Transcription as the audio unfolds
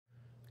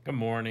Good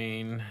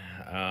morning.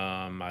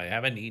 I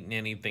haven't eaten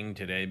anything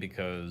today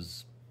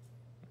because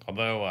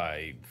although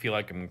I feel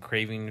like I'm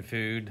craving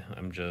food,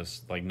 I'm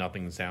just like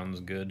nothing sounds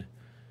good.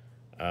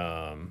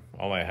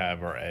 All I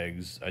have are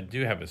eggs. I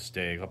do have a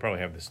steak. I'll probably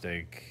have the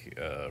steak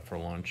for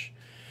lunch.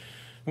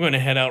 I'm going to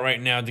head out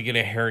right now to get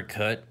a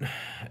haircut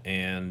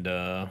and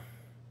going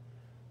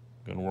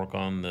to work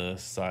on the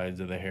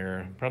sides of the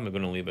hair. Probably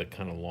going to leave it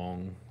kind of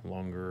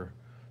longer.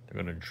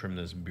 They're going to trim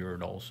this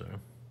beard also.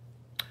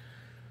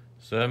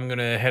 So I'm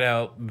gonna head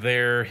out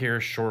there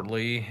here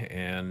shortly,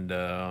 and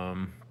I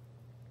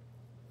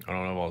don't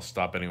know if I'll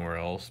stop anywhere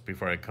else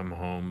before I come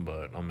home,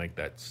 but I'll make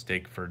that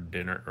steak for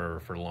dinner or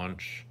for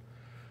lunch.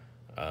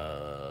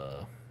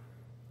 Uh,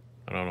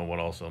 I don't know what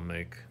else I'll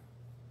make.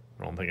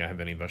 I don't think I have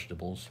any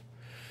vegetables,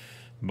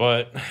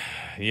 but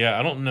yeah,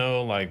 I don't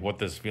know like what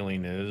this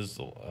feeling is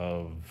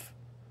of.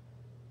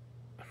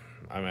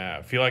 I mean,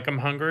 I feel like I'm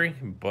hungry,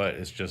 but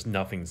it's just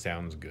nothing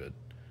sounds good.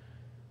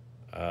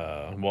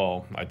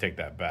 Well, I take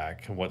that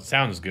back. What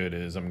sounds good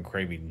is I'm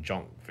craving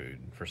junk food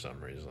for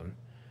some reason.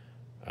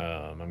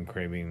 I'm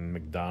craving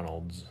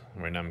McDonald's.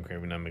 Right now, I'm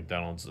craving a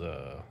McDonald's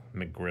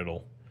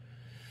McGriddle.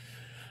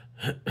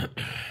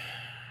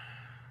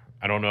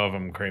 I don't know if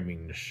I'm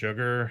craving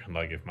sugar,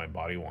 like if my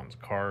body wants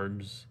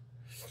carbs,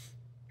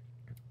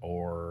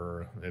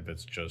 or if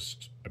it's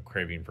just a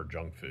craving for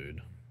junk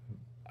food.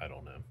 I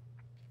don't know.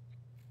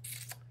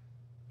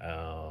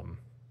 Um,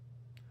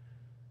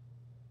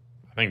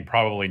 I think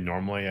probably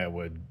normally I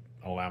would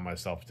allow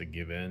myself to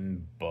give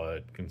in,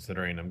 but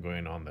considering I'm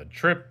going on the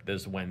trip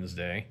this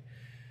Wednesday,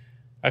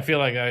 I feel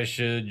like I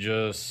should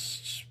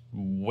just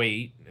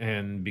wait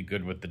and be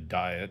good with the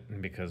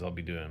diet because I'll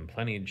be doing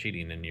plenty of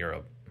cheating in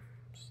Europe.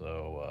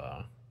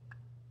 So,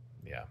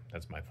 yeah,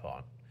 that's my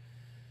thought.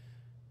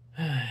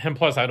 And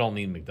plus, I don't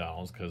need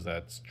McDonald's because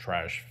that's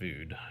trash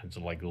food. It's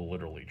like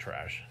literally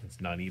trash.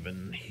 It's not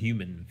even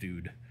human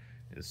food.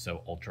 It's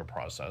so ultra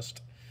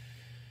processed.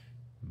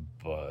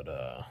 But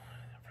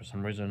for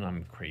some reason,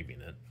 I'm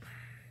craving it.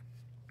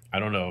 I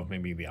don't know if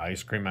maybe the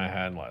ice cream I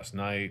had last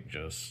night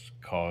just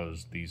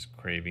caused these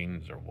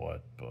cravings or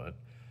what, but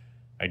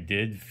I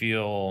did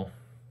feel,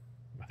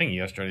 I think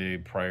yesterday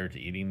prior to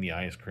eating the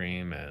ice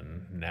cream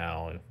and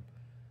now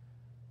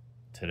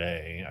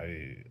today,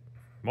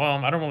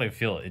 I don't really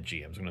feel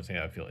itchy. I was going to say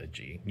I feel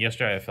itchy.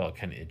 Yesterday I felt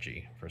kind of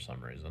itchy for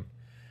some reason.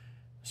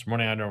 This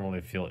morning I don't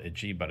really feel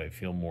itchy, but I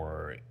feel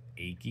more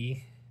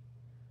achy.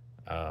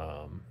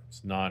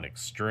 It's not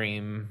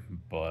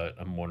extreme, but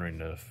I'm wondering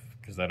if,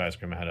 because that ice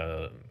cream had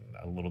a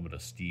little bit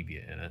of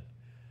stevia in it.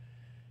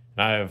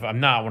 And I'm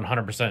not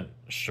 100%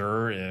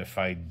 sure if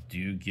I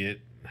do get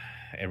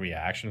a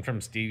reaction from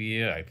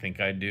stevia. I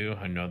think I do.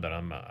 I know that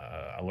I'm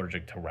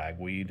allergic to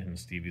ragweed, and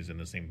stevia's in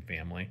the same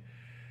family.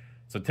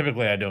 So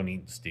typically I don't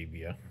eat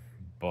stevia,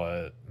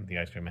 but the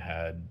ice cream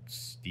had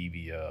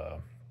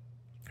stevia.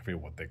 I forget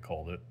what they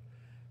called it.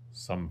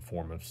 Some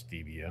form of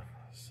stevia.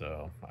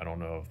 So I don't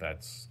know if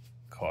that's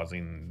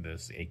causing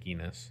this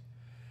achiness.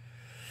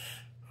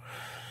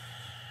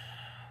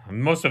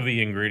 Most of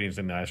the ingredients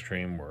in the ice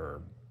cream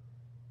were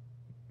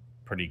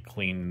pretty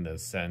clean in the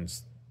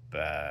sense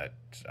that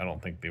I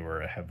don't think they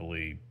were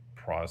heavily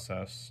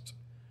processed.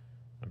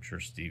 I'm sure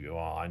stevia,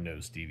 well, I know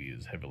stevia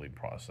is heavily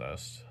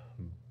processed,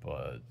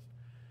 but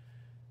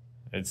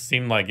it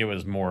seemed like it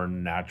was more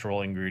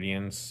natural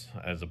ingredients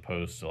as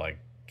opposed to like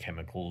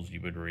chemicals you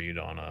would read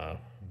on a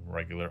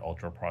regular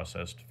ultra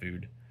processed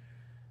food.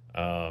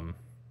 Um,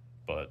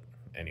 but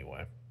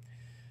anyway,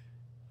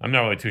 I'm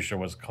not really too sure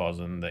what's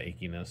causing the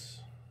achiness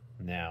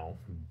now,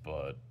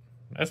 but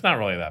it's not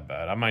really that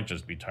bad. I might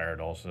just be tired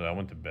also. I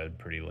went to bed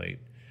pretty late.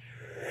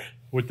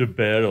 Went to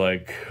bed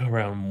like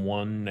around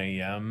 1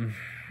 a.m.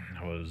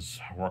 I was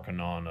working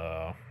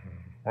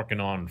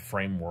on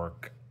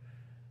framework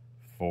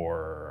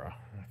for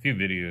a few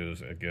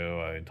videos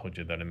ago. I told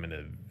you that I'm in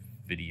a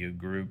video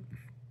group.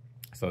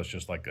 So it's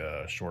just like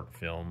a short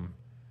film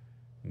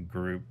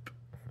group.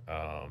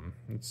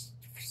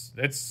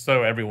 It's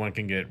so everyone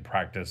can get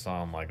practice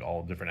on like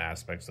all different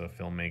aspects of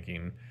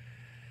filmmaking,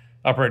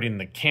 operating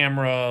the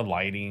camera,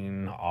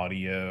 lighting,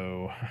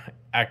 audio,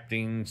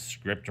 acting,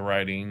 script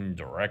writing,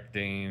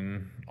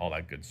 directing, all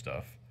that good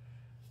stuff.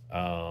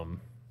 So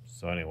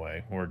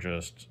anyway, we're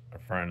just a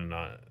friend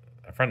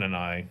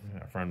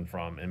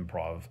from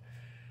improv.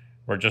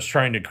 We're just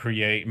trying to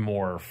create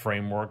more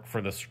framework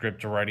for the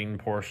script writing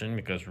portion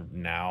because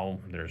now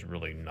there's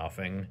really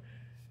nothing,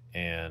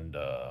 and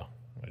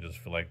I just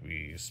feel like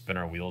we spin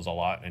our wheels a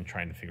lot in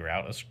trying to figure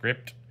out a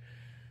script.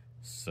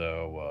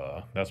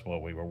 So that's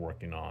what we were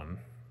working on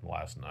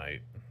last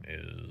night,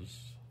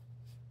 is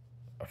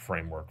a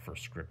framework for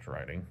script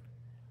writing.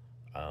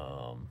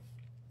 Um,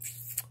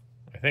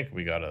 I think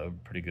we got a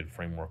pretty good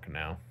framework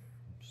now.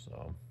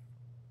 So,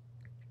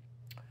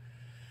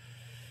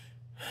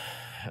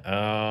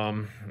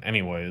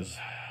 anyways,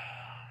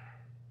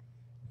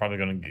 probably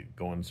gonna get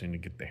going soon to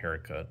get the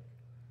haircut.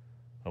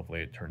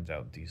 Hopefully, it turns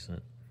out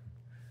decent.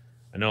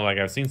 I know, like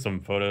I've seen some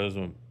photos.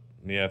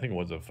 Yeah, I think it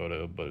was a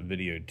photo, but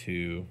video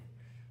too.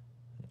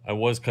 I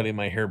was cutting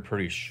my hair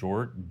pretty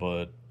short,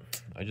 but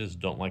I just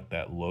don't like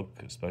that look,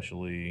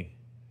 especially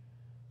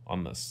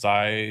on the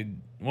side.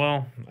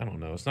 Well, I don't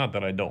know. It's not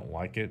that I don't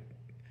like it.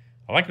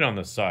 I like it on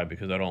the side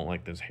because I don't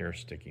like this hair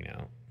sticking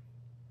out.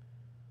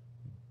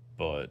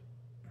 But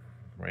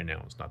right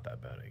now it's not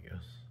that bad, I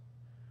guess.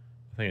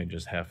 I think I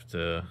just have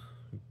to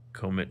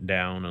comb it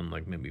down and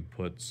like maybe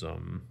put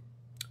some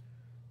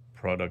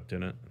product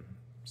in it,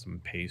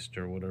 some paste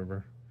or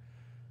whatever.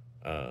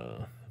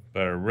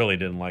 But I really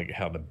didn't like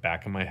how the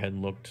back of my head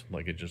looked.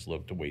 Like it just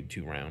looked way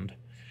too round.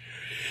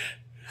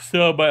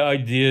 So my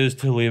idea is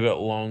to leave it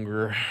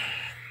longer.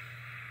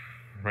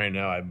 Right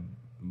now I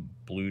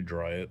blew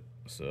dry it,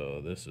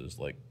 so this is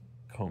like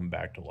combed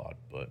back a lot.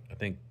 But I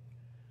think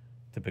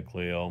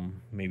typically I'll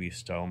maybe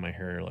style my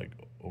hair like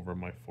over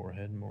my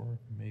forehead more,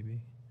 maybe.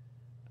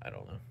 I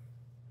don't know.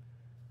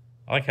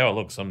 I like how it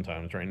looks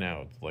sometimes. Right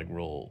now it's like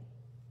real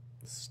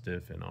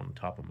stiff and on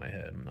top of my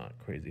head. I'm not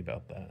crazy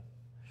about that.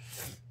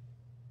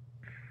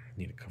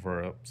 Need to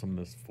cover up some of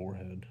this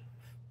forehead.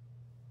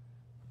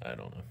 I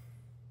don't know.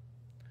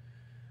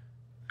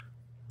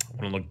 I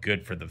want to look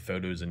good for the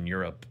photos in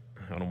Europe.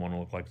 I don't want to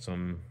look like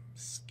some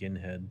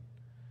skinhead.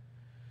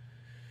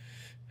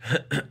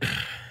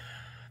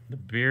 The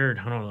beard,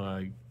 I don't know.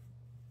 I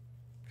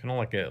kind of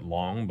like it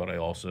long, but I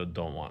also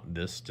don't want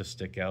this to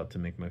stick out to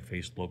make my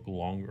face look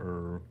longer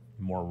or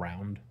more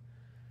round.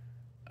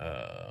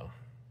 So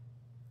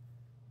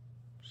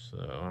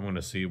I'm going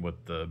to see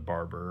what the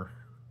barber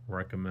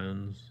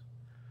recommends.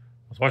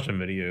 I was watching a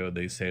video.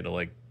 They say to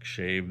like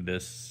shave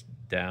this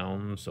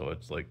down so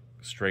it's like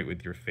straight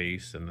with your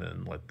face and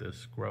then let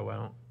this grow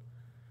out.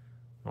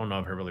 I don't know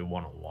if I really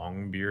want a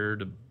long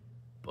beard,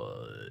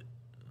 but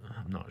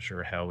I'm not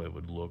sure how it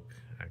would look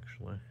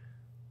actually.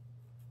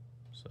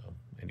 So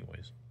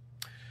anyways,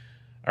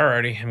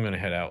 alrighty, I'm gonna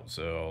head out,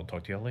 so I'll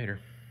talk to y'all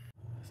later.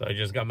 So I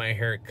just got my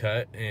hair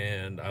cut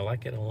and I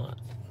like it a lot.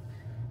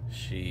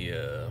 She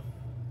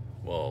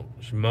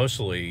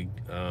mostly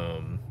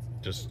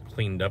just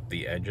cleaned up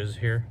the edges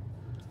here.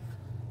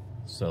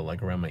 So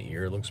like around my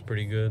ear it looks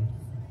pretty good.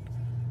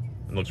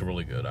 It looks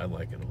really good. I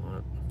like it a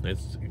lot.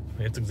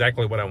 It's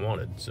exactly what I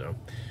wanted. So,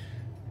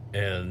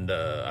 and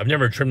I've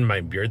never trimmed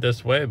my beard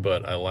this way,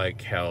 but I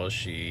like how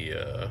she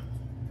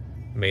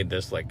made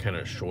this like kind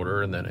of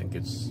shorter and then it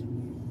gets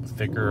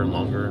thicker and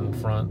longer in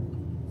front.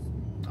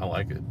 I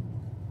like it.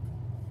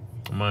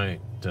 I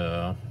might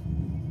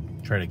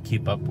try to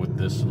keep up with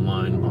this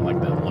line. I like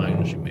that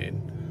line she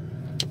made.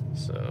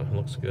 So it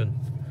looks good.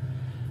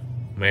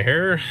 My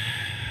hair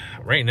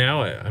right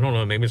now, I don't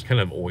know, maybe it's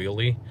kind of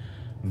oily,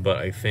 but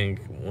I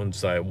think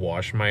once I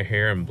wash my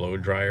hair and blow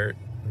dry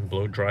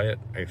it,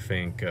 I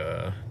think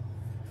I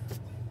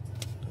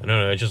don't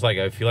know, it's just like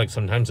I feel like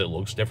sometimes it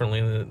looks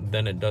differently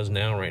than it does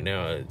now. Right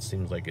now it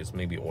seems like it's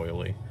maybe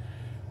oily,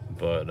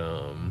 but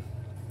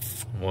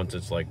once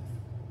it's like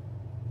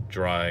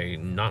dry,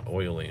 not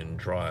oily and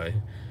dry,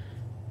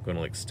 I'm gonna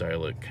like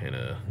style it kind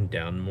of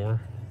down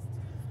more.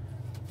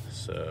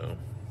 So,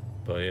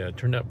 but yeah, it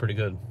turned out pretty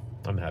good.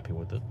 I'm happy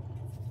with it.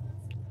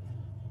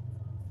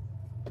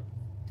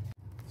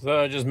 So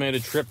I just made a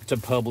trip to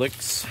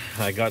Publix.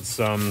 I got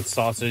some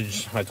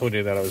sausage. I told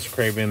you that I was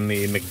craving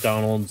the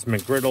McDonald's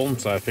McGriddle,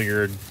 so I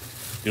figured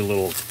do a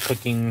little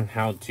cooking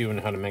how-to and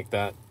how to make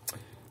that.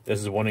 This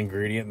is one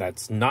ingredient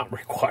that's not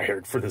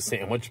required for the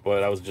sandwich,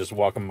 but I was just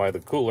walking by the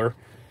cooler,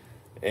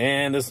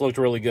 and this looked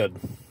really good.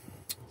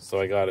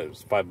 So I got it. It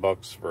was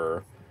 $5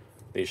 for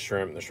these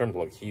shrimp. The shrimp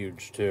look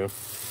huge too.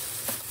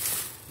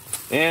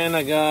 And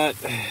I got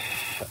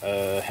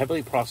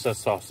heavily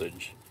processed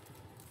sausage,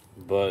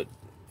 but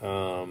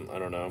I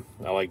don't know.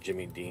 I like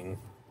Jimmy Dean.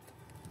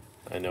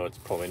 I know it's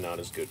probably not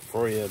as good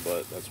for you,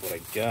 but that's what I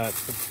got.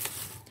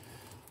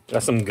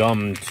 Got some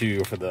gum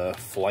too for the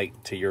flight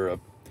to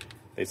Europe.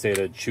 They say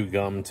to chew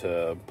gum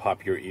to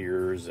pop your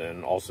ears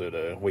and also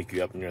to wake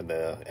you up near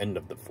the end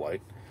of the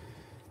flight.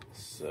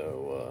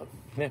 So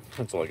yeah,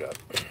 that's all I got.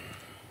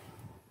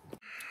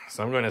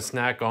 So I'm going to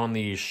snack on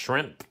the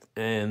shrimp,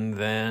 and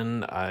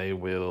then I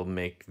will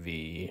make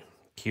the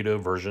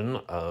keto version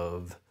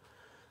of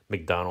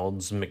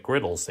McDonald's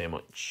McGriddle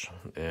sandwich,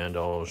 and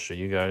I'll show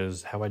you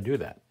guys how I do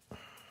that.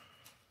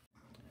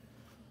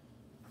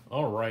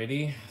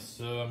 Alrighty,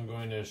 so I'm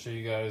going to show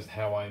you guys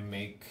how I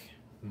make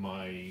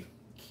my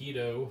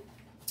keto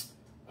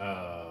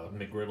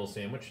McGriddle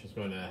sandwich. It's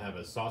going to have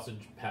a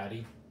sausage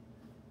patty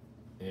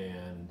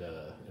and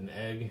an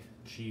egg,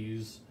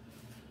 cheese,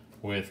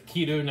 with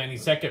keto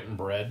 92nd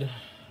bread.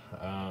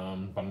 But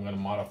I'm going to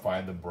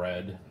modify the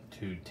bread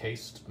to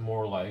taste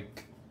more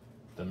like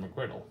the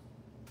McGriddle.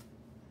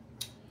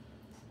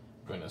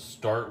 I'm going to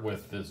start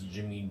with this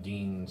Jimmy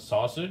Dean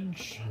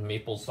sausage,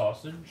 maple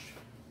sausage.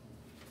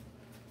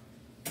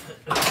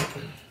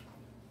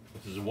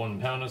 This is 1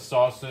 pound of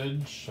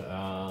sausage.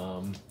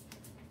 I'll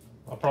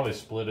probably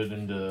split it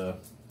into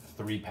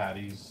 3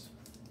 patties,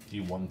 a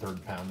few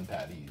 1/3 pound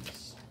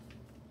patties.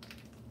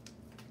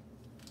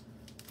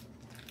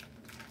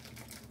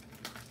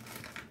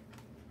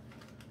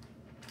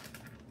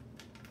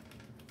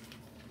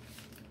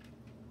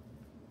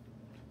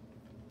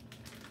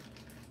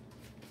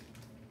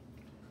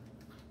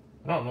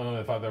 I don't know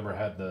if I've ever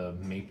had the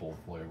maple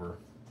flavor.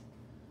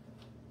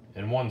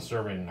 In one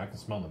serving, I can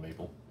smell the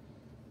maple.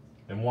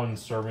 In one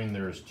serving,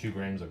 there's 2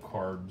 grams of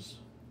carbs.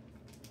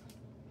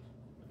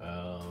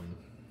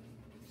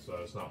 So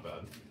it's not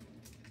bad.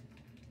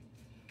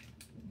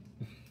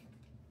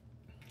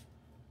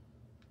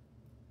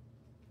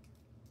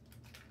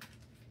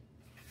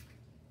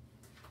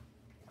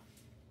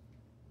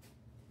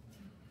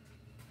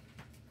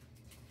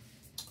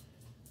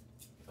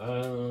 I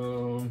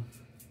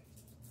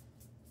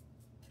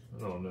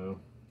don't know.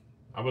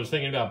 I was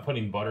thinking about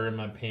putting butter in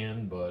my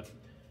pan, but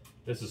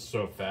this is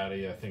so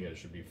fatty, I think it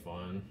should be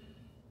fine.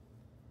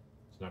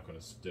 It's not going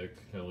to stick,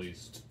 at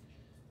least.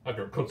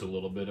 After it cooks a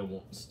little bit, it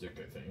won't stick,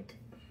 I think.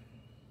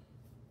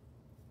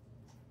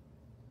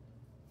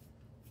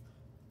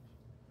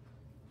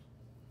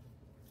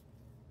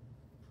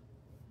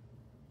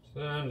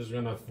 So I'm just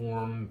going to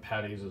form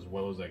patties as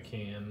well as I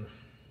can.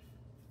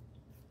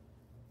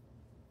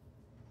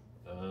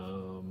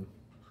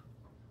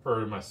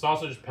 For my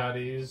sausage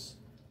patties,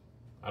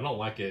 I don't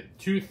like it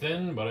too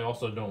thin, but I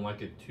also don't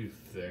like it too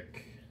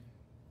thick.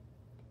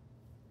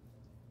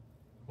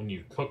 When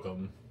you cook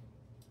them,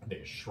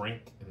 they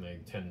shrink and they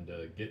tend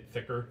to get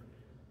thicker.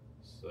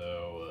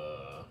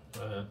 So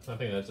I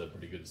think that's a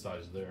pretty good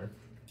size there.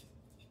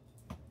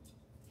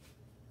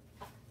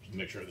 Just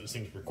make sure this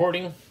thing's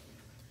recording.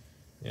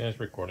 Yeah, it's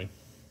recording.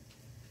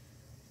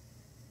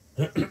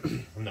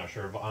 I'm not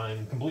sure if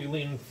I'm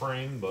completely in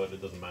frame, but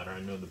it doesn't matter.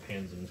 I know the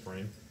pan's in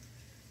frame.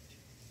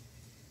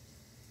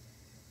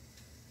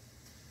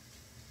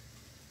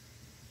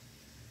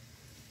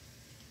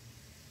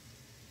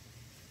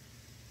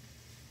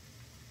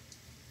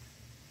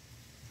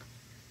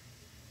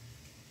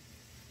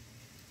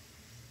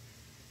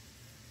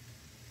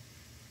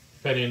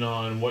 Depending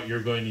on what you're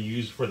going to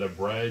use for the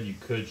bread, you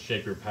could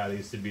shape your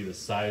patties to be the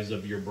size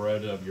of your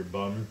bread, of your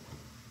bun,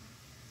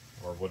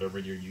 or whatever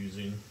you're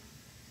using.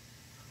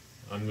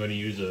 I'm going to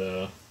use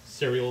a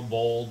cereal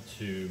bowl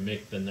to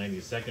make the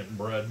 90-second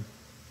bread.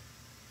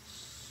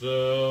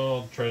 So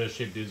I'll try to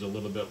shape these a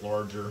little bit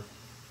larger.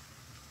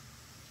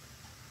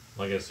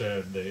 Like I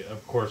said,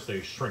 of course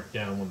they shrink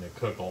down when they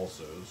cook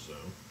also, so.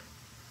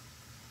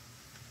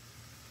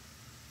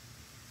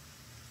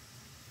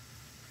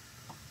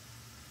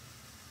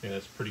 Okay,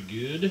 that's pretty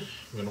good.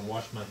 I'm gonna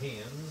wash my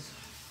hands.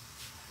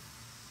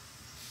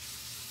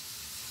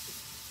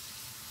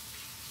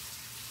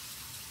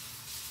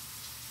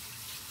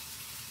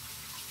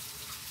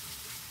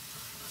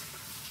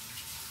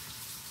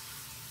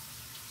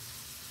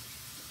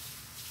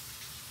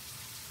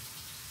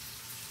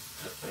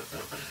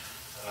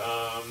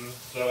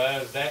 So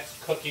as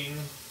that's cooking,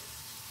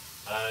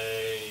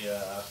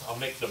 I'll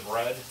make the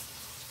bread.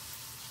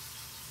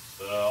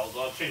 So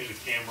I'll change the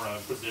camera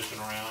position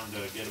around to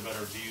get a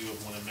better view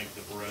of when I make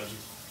the bread.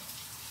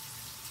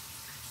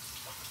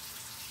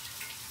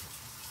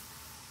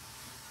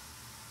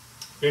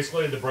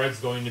 Basically, the bread's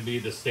going to be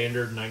the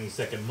standard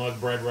 90-second mug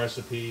bread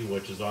recipe,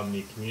 which is on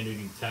the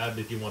community tab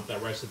if you want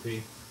that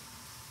recipe.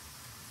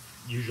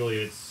 Usually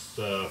it's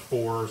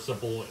 4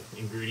 simple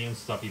ingredients,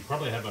 stuff you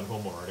probably have at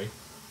home already,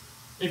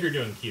 if you're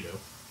doing keto.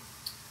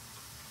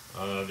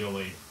 The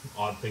only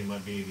odd thing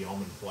might be the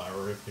almond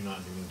flour if you're not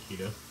doing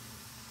keto.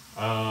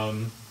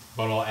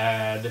 But I'll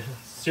add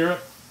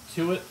syrup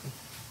to it.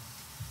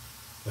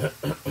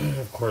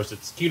 Of course,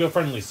 it's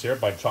keto-friendly syrup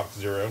by Chalk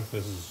Zero.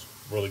 This is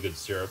really good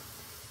syrup.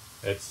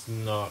 It's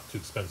not too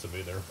expensive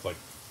either. It's like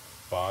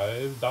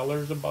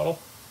 $5 a bottle.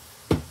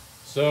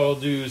 So I'll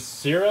do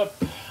syrup.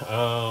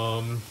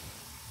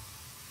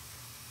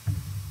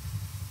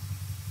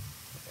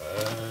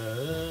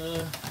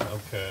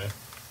 Okay.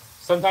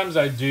 Sometimes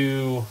I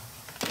do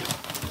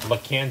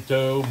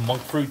Lakanto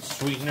monk fruit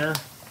sweetener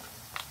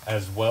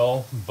as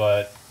well,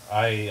 but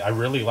I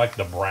really like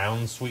the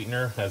brown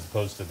sweetener as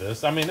opposed to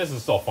this. I mean, this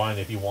is still fine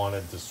if you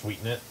wanted to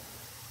sweeten it,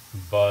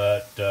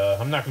 but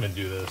I'm not going to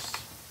do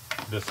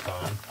this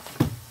time.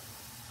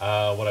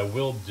 What I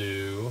will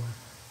do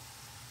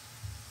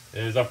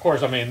is, of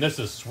course, I mean, this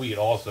is sweet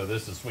also.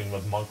 This is sweetened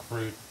with monk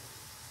fruit.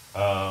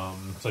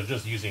 So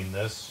just using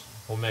this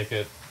will make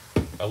it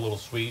a little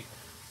sweet,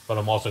 but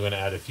I'm also going to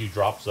add a few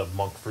drops of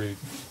monk fruit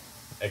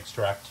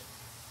extract.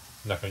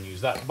 I'm not going to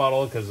use that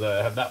bottle because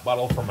I have that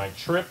bottle for my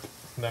trip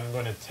that I'm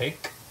going to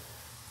take.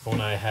 When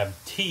I have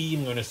tea,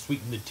 I'm going to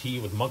sweeten the tea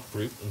with monk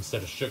fruit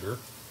instead of sugar.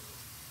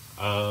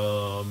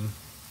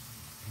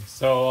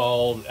 So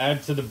I'll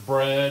add to the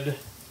bread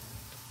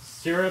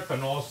syrup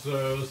and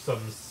also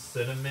some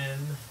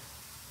cinnamon.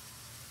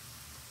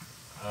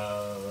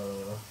 I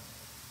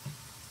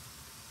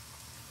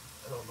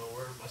don't know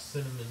where my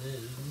cinnamon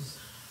is.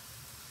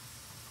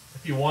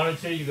 If you wanted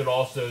to, you could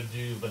also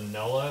do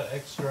vanilla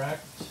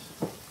extract.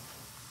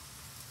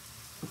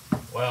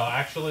 Well,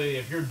 actually,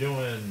 if you're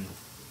doing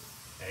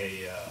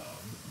a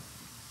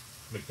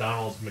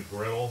McDonald's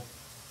McGriddle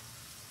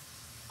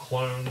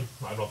clone,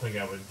 I don't think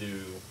I would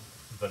do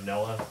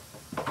vanilla,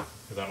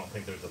 because I don't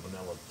think there's a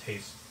vanilla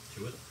taste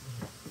to it.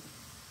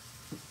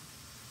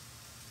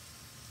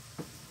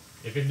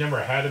 If you've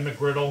never had a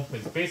McGriddle,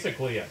 it's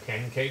basically a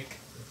pancake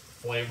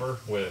flavor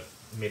with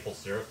maple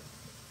syrup.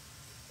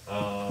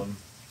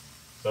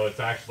 So it's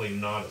actually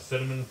not a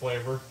cinnamon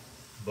flavor,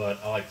 but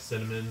I like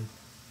cinnamon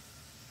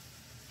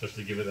just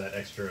to give it that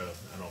extra,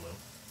 I don't know,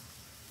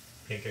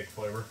 pancake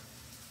flavor.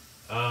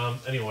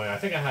 Anyway, I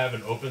think I have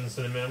an open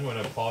cinnamon. I'm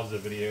going to pause the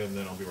video and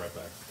then I'll be right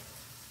back.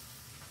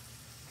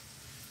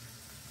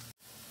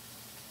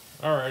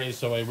 Alrighty,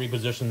 so I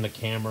repositioned the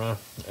camera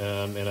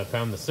and I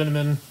found the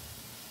cinnamon.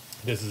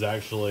 This is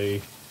actually,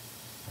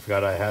 I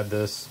forgot I had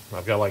this.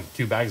 I've got like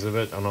 2 bags of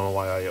it. I don't know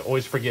why I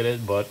always forget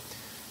it, but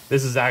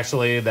this is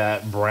actually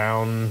that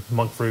brown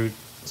monk fruit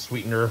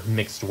sweetener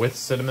mixed with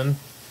cinnamon.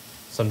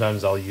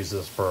 Sometimes I'll use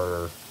this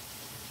for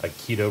a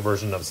keto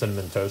version of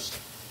cinnamon toast.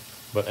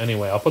 But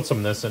anyway, I'll put some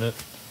of this in it.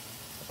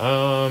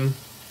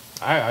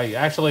 I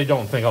actually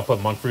don't think I'll put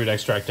monk fruit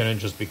extract in it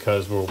just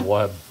because we'll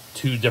have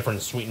 2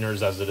 different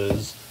sweeteners as it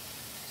is.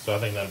 So I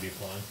think that'd be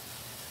fine.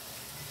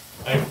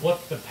 I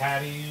flipped the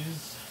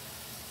patties.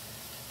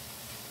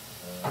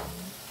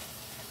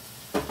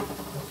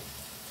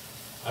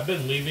 I've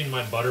been leaving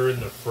my butter in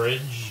the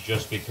fridge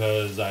just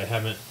because I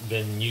haven't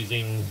been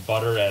using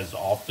butter as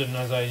often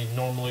as I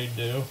normally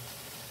do.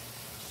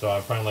 So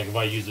I find like if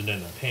I use it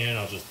in a pan,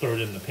 I'll just throw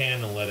it in the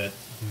pan and let it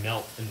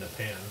melt in the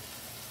pan.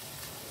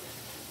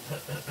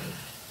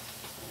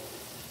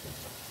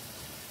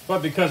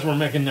 But because we're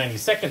making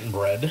 90-second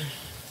bread,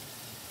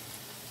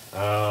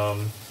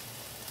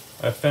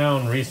 I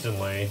found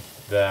recently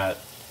that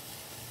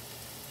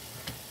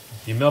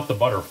if you melt the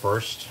butter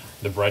first,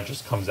 the bread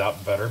just comes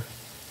out better.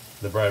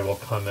 The bread will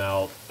come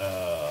out,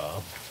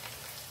 the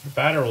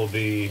batter will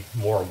be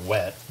more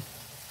wet,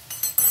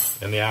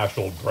 and the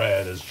actual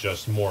bread is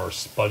just more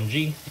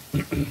spongy,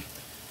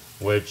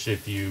 which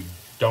if you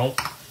don't,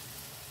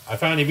 I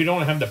found if you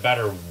don't have the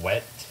batter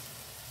wet,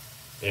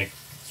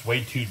 it's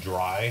way too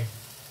dry,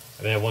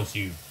 and then once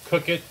you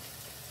cook it,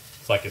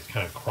 it's like it's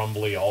kind of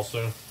crumbly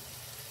also.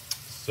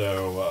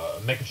 So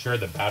making sure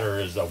the batter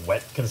is a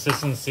wet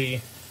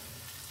consistency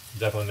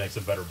definitely makes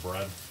a better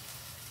bread.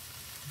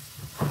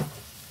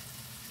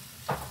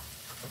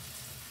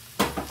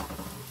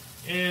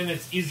 And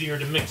it's easier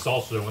to mix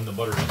also when the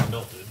butter is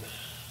melted.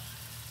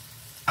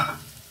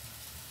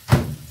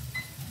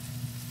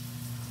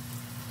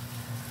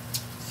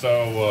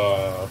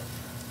 So,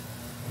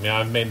 I mean,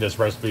 I've made this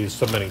recipe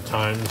so many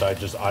times, I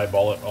just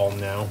eyeball it all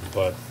now.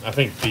 But I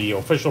think the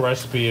official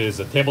recipe is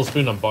a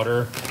tablespoon of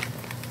butter,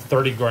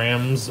 30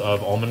 grams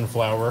of almond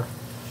flour,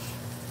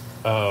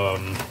 a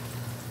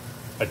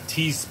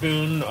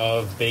teaspoon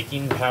of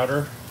baking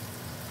powder,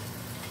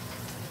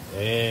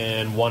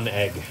 and 1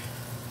 egg.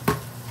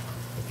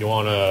 If you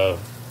want to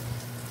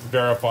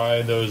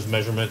verify those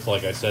measurements,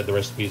 like I said, the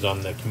recipe's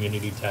on the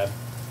community tab.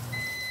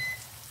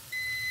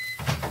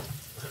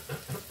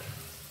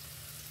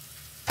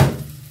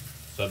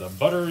 So the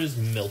butter is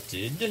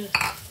melted.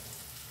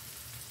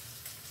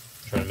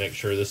 Trying to make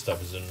sure this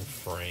stuff is in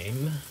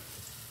frame.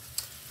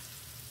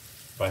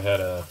 If I had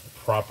a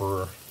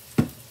proper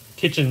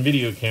kitchen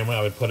video camera,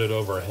 I would put it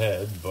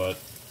overhead, but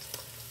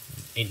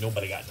ain't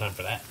nobody got time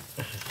for that.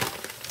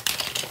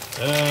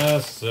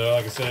 So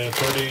like I said,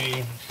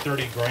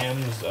 30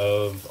 grams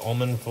of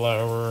almond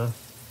flour,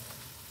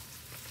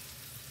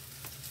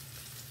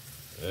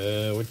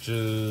 which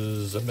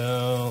is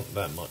about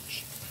that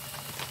much.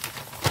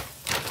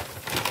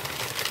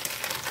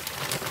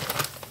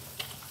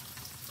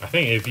 I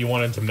think if you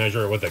wanted to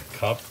measure it with a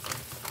cup,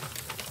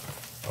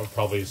 I would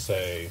probably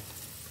say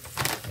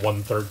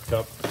 1/3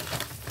 cup.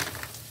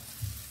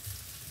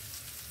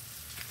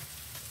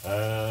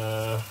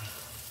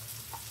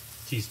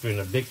 Teaspoon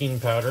of baking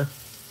powder.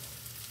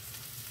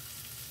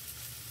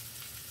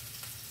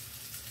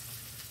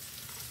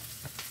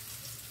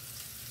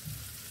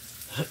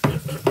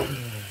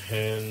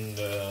 And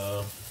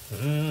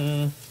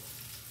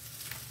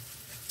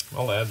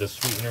I'll add the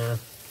sweetener,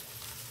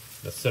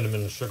 the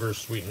cinnamon sugar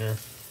sweetener.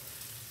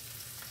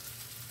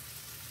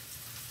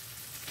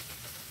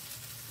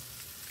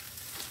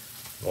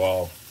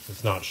 Well,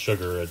 it's not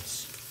sugar,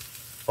 it's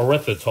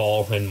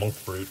erythritol and monk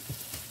fruit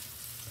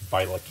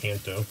by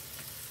Lacanto.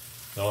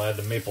 I'll add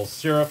the maple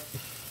syrup.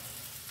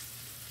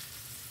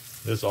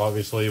 This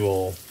obviously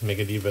will make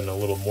it even a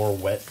little more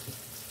wet,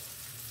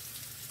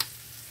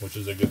 which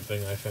is a good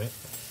thing, I think.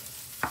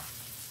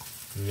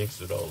 Mix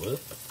it all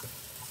up.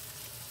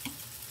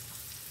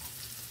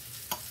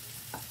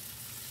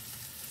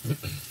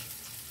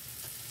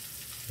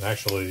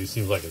 Actually, it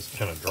seems like it's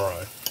kind of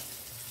dry.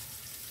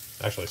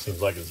 Actually, it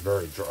seems like it's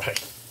very dry.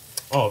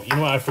 Oh, you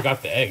know what? I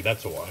forgot the egg.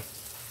 That's why.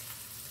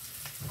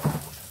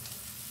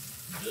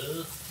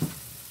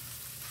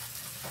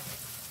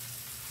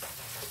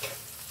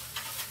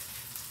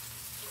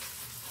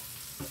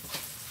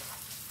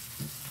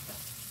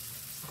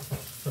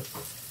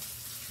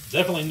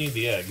 Definitely need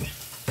the egg.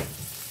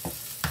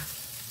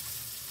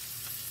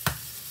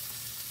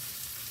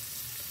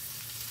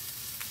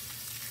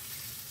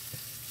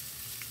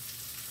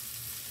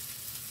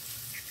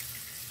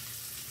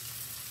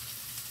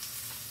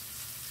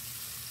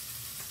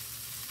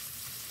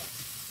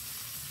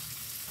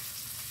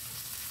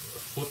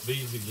 Flip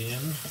these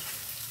again.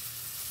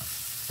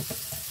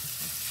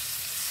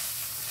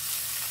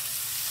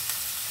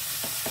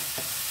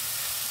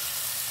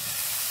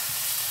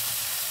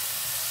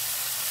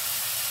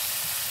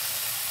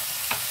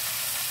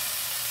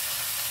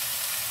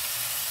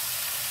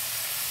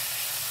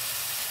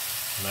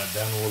 that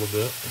down a little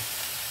bit.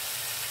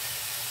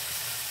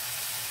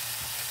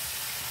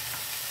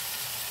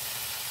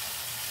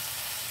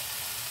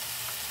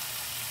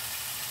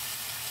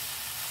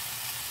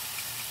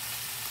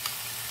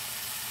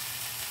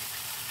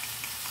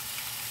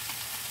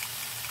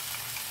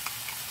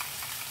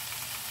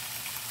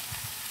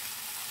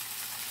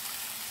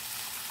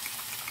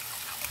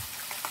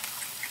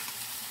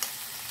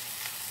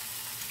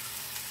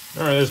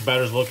 All right, this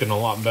batter's looking a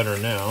lot better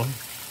now. I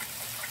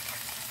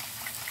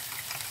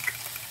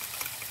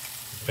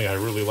think I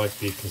really like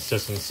the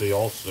consistency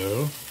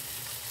also.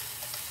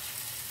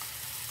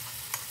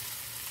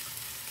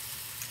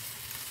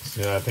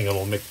 So yeah, I think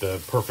it'll make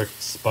the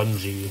perfect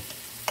spongy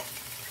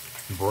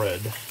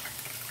bread.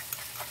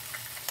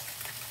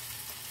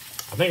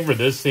 I think for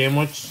this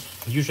sandwich,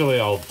 usually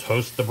I'll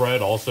toast the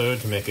bread also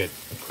to make it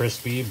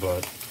crispy,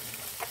 but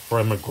for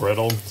a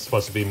McGriddle, it's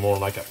supposed to be more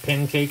like a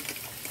pancake.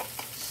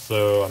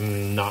 So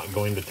I'm not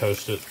going to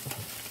toast it.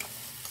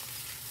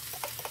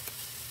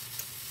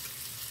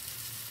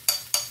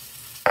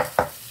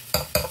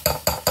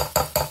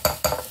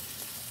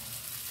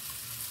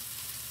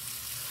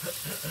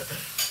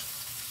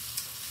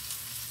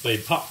 So you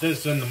pop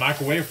this in the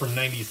microwave for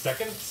 90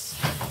 seconds.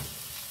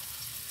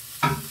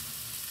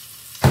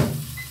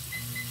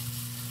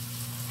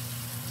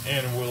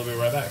 And we'll be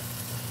right back.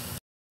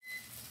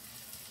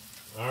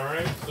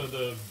 Alright, so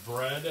the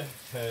bread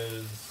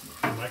has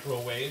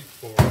microwaved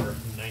for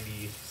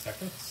 90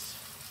 seconds.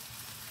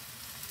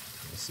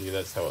 You see,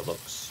 that's how it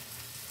looks.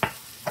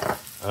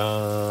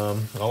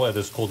 I'll let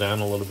this cool down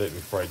a little bit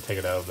before I take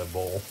it out of the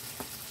bowl.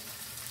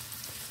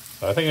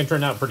 But I think it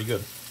turned out pretty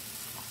good.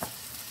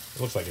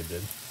 It looks like it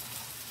did.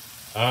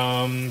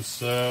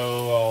 So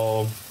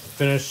I'll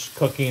finish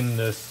cooking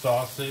this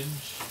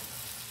sausage.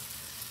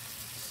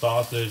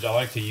 I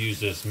like to use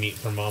this meat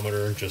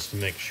thermometer just to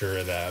make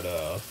sure that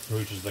it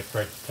reaches the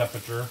correct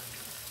temperature.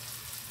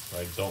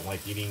 I don't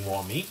like eating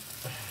raw meat.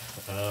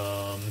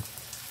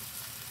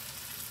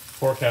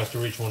 Forecast to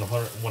reach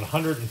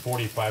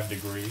 145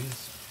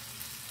 degrees.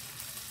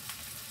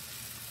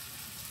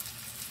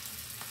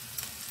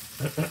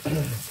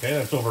 Okay,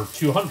 that's over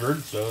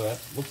 200, so that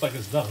looks like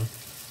it's done.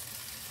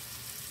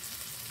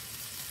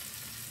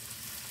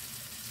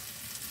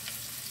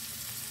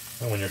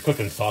 And when you're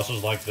cooking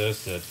sausage like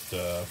this, it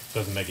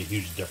doesn't make a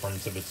huge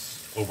difference if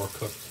it's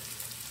overcooked.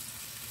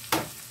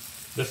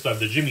 This stuff,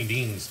 the Jimmy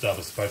Dean stuff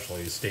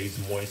especially, stays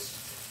moist.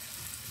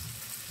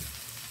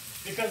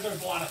 Because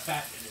there's a lot of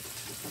fat in it.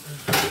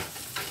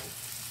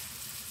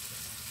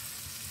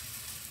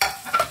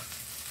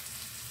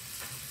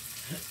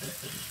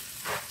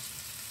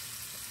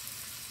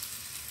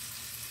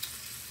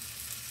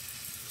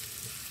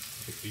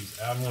 Take these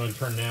out. I'm going to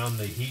turn down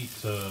the heat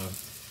to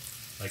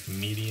like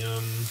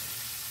medium.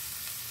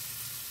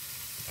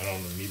 I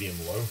don't know, medium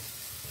low.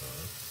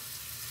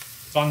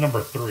 It's on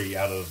number 3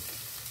 out of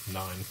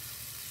 9.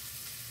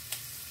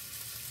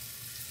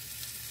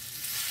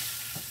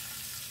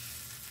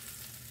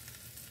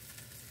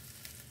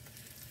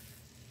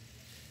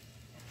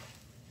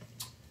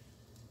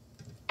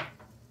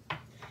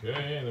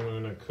 Okay, and then we're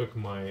gonna cook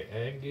my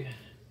egg.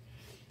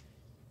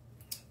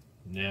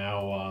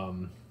 Now,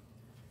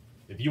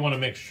 if you want to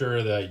make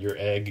sure that your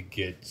egg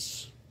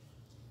gets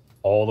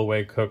all the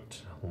way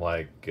cooked,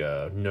 like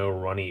no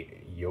runny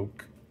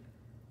yolk,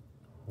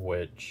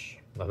 which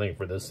I think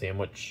for this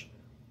sandwich,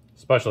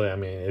 especially, I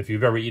mean, if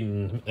you've ever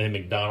eaten a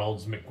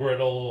McDonald's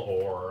McGriddle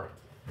or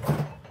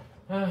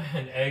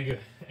an egg,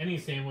 any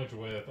sandwich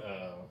with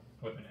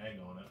an egg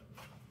on it,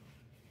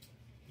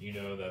 you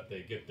know that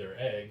they get their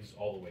eggs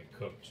all the way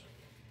cooked.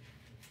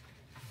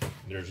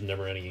 There's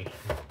never any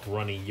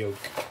runny yolk,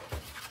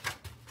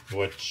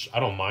 which I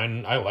don't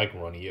mind. I like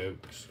runny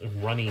yolks,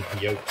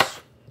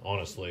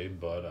 honestly,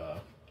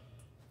 but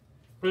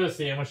for the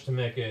sandwich, to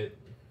make it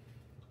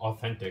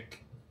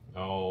authentic,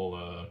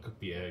 I'll cook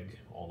the egg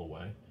all the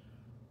way.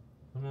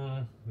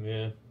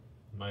 Yeah,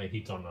 my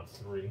heat's on a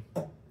 3.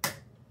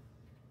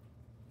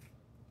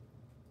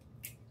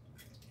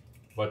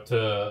 But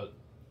to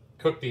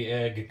cook the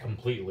egg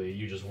completely,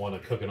 you just want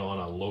to cook it on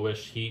a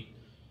lowish heat,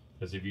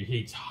 because if your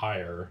heat's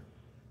higher,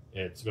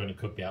 it's going to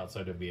cook the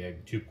outside of the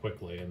egg too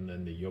quickly, and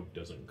then the yolk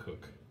doesn't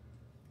cook.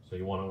 So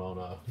you want it on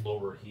a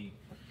lower heat.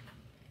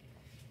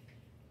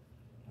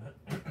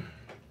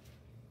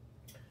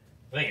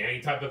 I think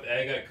any type of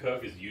egg I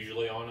cook is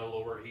usually on a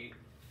lower heat.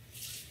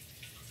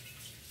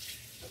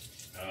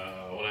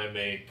 When I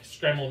make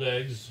scrambled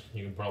eggs,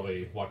 you can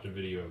probably watch a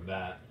video of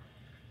that.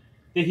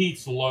 The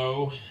heat's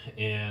low,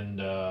 and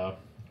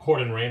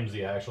Gordon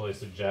Ramsay actually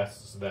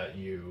suggests that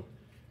you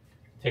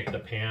take the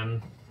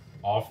pan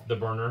off the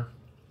burner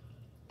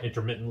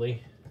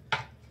intermittently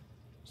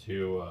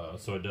to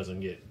so it doesn't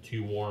get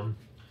too warm.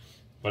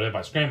 But if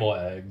I scramble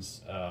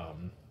eggs, of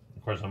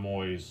course I'm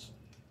always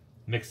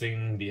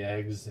mixing the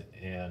eggs,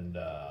 and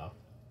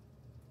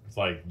it's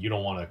like you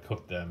don't want to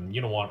cook them. You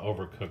don't want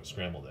overcooked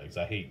scrambled eggs.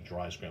 I hate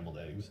dry scrambled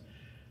eggs,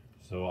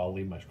 so I'll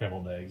leave my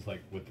scrambled eggs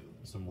like with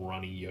some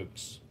runny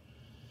yolks.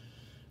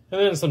 And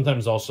then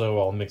sometimes also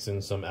I'll mix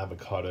in some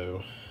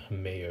avocado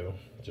mayo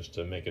just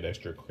to make it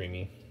extra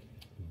creamy.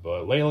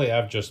 But lately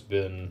I've just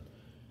been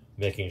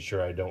making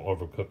sure I don't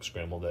overcook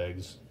scrambled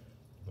eggs.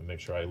 And make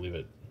sure I leave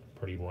it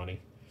pretty runny.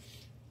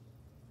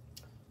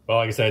 But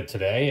like I said,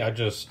 today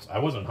I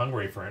wasn't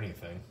hungry for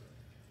anything.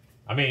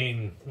 I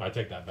mean, I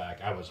take that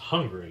back. I was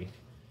hungry.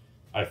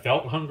 I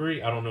felt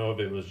hungry. I don't know if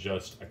it was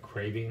just a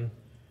craving,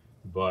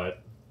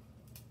 but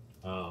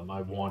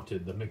I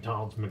wanted the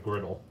McDonald's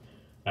McGriddle.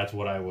 That's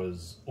what I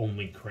was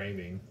only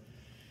craving.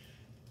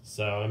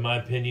 So in my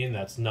opinion,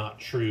 that's not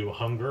true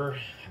hunger.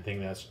 I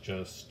think that's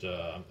just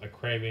a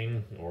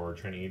craving or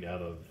trying to eat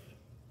out of,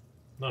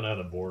 not out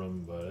of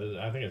boredom, but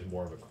I think it's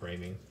more of a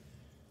craving.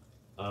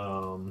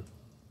 So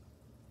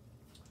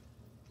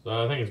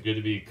I think it's good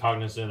to be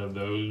cognizant of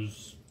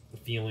those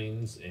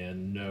feelings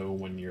and know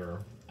when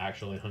you're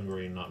actually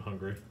hungry and not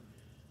hungry.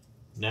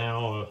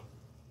 Now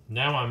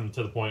I'm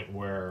to the point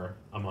where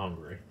I'm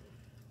hungry.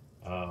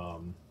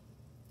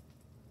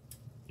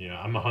 You know,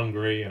 I'm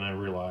hungry and I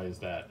realize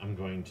that I'm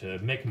going to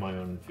make my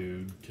own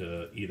food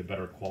to eat a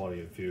better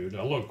quality of food,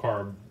 a low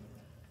carb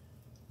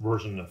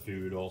version of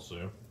food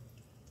also.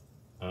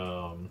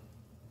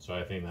 So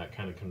I think that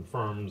kind of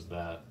confirms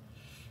that,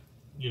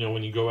 you know,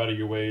 when you go out of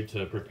your way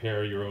to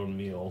prepare your own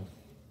meal,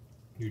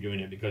 you're doing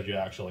it because you're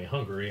actually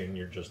hungry and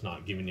you're just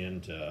not giving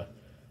in to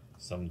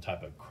some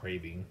type of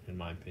craving, in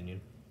my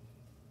opinion.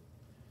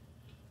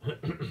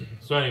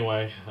 So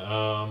anyway,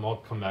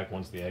 I'll come back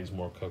once the egg's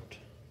more cooked.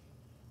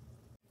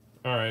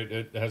 Alright,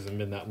 it hasn't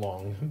been that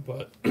long,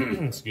 but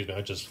excuse me,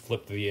 I just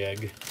flipped the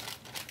egg.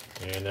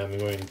 And I'm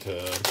going to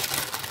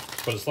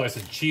put a slice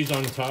of cheese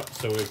on top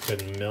so it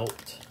can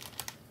melt.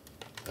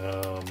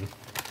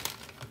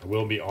 I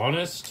will be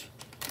honest,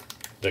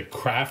 the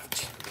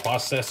Kraft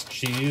processed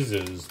cheese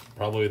is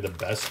probably the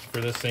best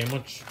for this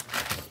sandwich,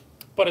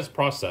 but it's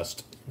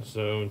processed,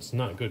 so it's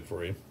not good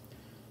for you.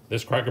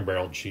 This Cracker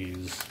Barrel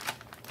cheese,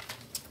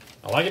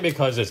 I like it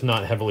because it's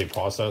not heavily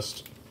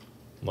processed.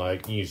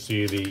 Like you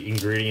see, the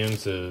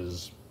ingredients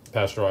is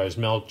pasteurized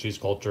milk, cheese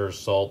culture,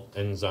 salt,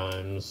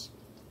 enzymes,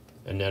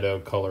 annatto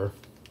color.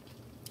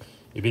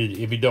 If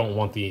you don't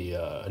want the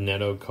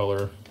annatto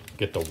color,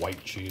 get the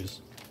white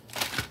cheese.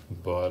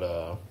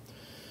 But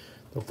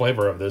the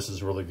flavor of this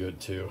is really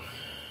good too.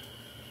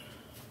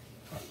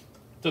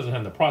 It doesn't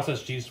have the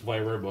processed cheese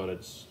flavor, but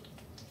it's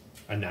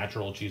a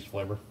natural cheese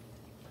flavor.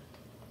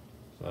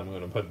 So I'm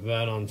going to put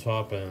that on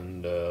top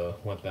and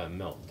let that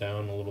melt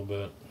down a little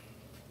bit.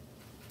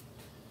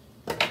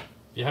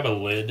 If you have a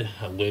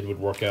lid would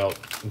work out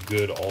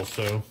good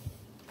also.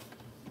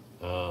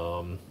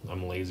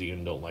 I'm lazy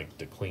and don't like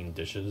to clean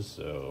dishes,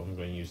 so I'm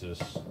going to use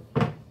this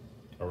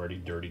already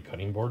dirty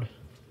cutting board.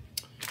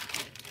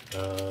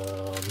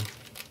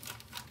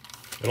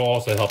 It'll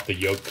also help the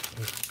yolk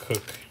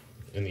cook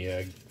in the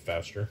egg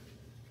faster.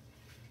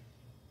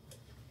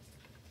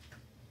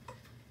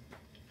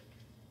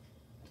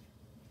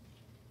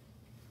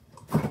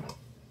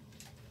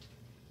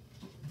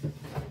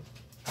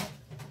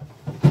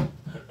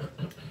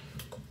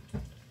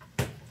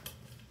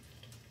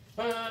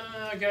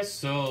 I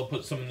guess I'll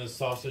put some of this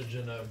sausage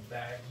in a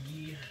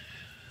baggie.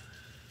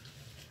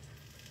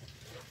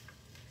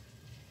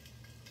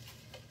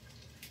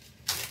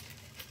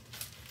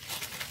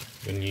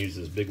 I'm going to use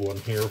this big one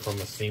here from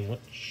a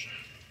sandwich.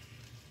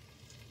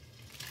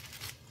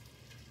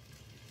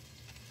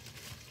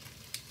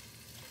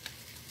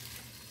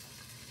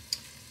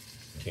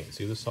 Can't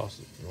see the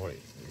sausage. Wait,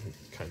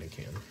 kind of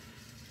can.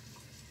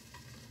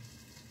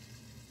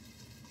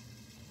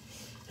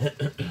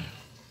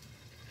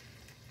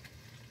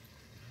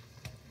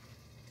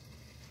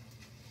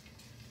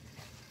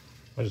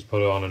 I just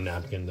put it on a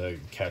napkin to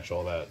catch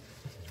all that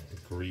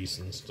grease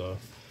and stuff.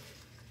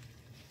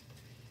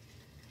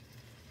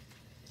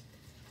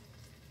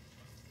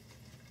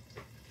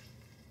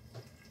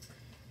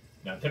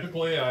 Now,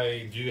 typically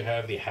I do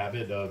have the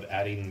habit of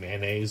adding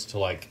mayonnaise to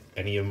like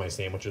any of my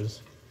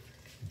sandwiches,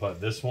 but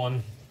this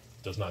one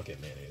does not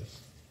get mayonnaise.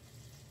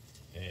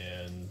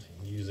 And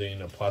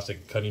using a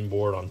plastic cutting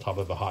board on top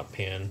of a hot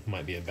pan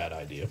might be a bad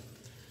idea.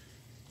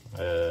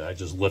 I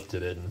just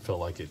lifted it and felt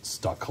like it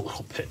stuck a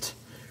little bit.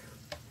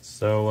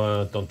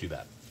 So don't do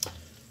that.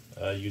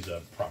 Use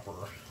a proper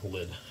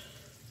lid.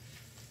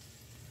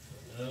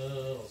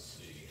 Let's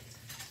see.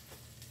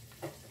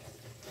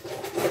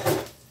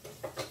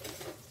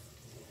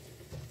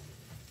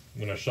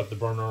 I'm gonna shut the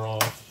burner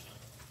off.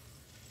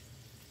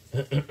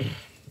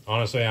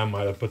 Honestly, I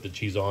might have put the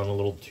cheese on a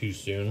little too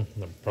soon.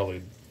 I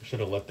probably should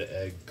have let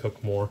the egg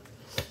cook more.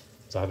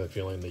 So I have a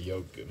feeling the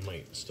yolk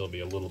might still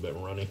be a little bit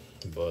runny,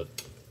 but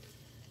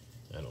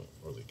I don't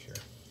really care.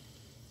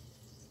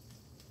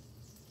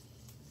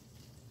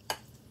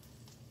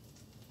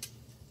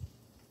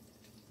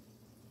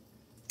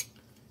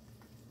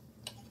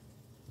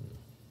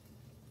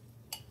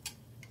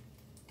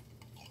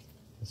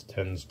 This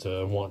tends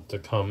to want to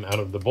come out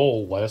of the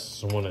bowl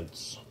less when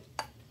it's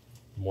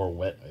more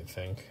wet, I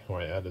think.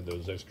 When I added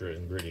those extra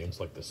ingredients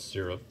like the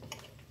syrup.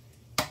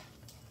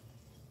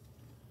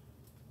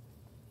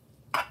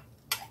 It's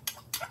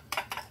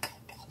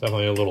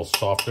definitely a little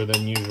softer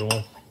than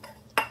usual.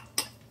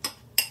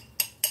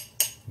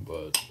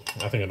 but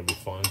I think it'll be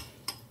fine.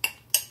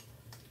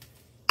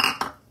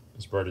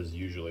 This bread is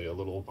usually a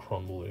little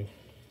crumbly.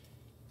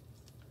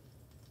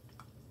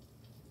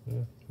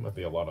 Yeah, might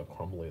be a lot of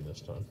crumbly this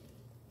time.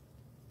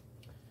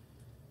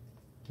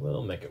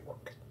 We'll make it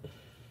work.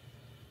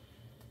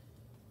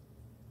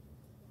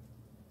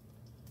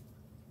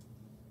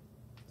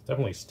 It's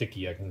definitely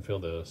sticky. I can feel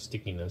the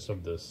stickiness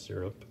of the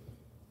syrup.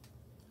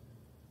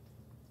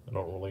 I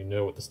don't really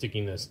know what the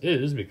stickiness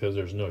is because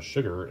there's no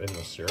sugar in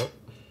the syrup.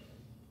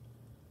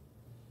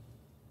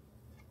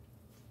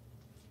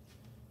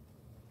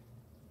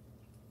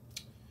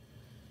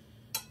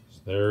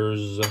 So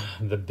there's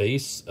the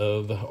base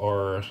of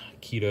our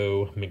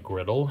keto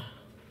McGriddle.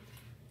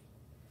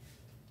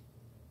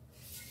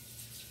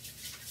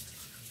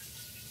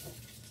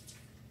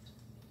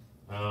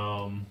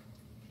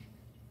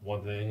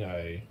 One thing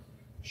I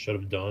should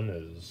have done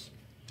is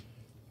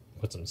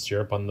put some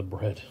syrup on the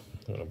bread.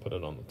 I'm gonna put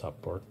it on the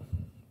top part.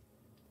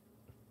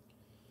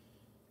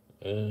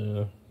 Put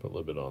a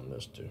little bit on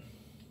this too.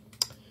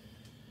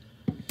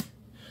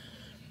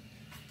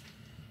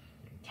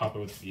 Top it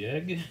with the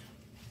egg.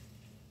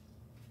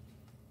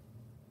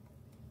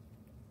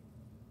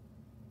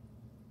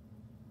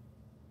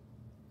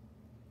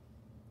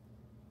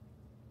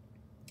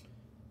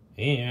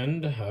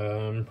 And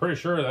I'm pretty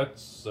sure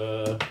that's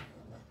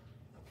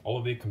all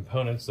of the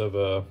components of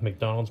a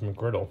McDonald's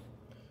McGriddle.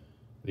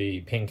 The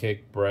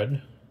pancake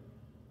bread,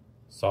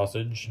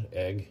 sausage,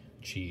 egg,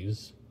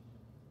 cheese,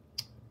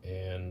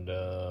 and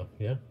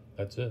yeah,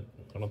 that's it.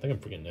 I don't think I'm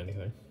forgetting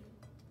anything.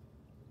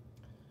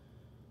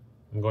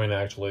 I'm going to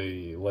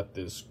actually let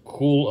this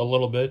cool a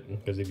little bit,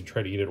 because if you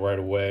try to eat it right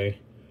away,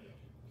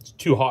 it's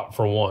too hot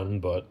for one,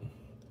 but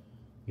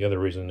the other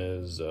reason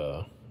is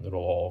it'll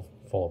all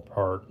fall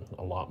apart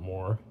a lot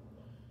more.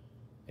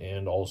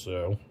 And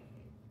also,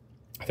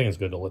 I think it's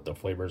good to let the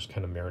flavors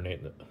kind of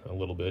marinate a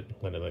little bit,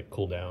 let it like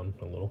cool down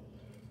a little.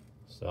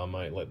 So I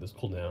might let this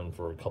cool down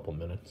for a couple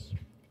minutes.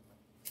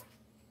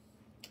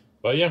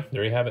 But yeah,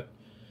 there you have it.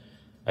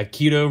 A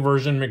keto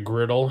version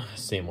McGriddle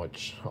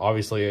sandwich.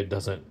 Obviously it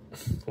doesn't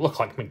look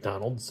like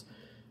McDonald's,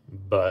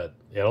 but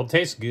it'll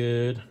taste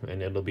good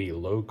and it'll be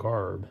low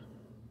carb.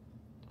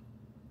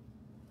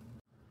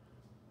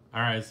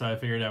 Alright, so I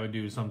figured I would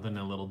do something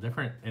a little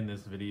different in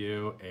this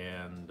video,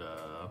 and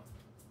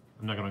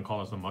I'm not going to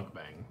call this a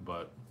mukbang,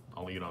 but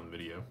I'll eat on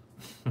video.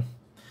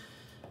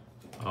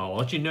 I'll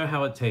let you know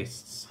how it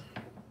tastes.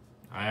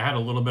 I had a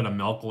little bit of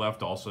milk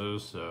left also,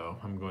 so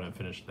I'm going to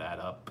finish that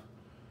up.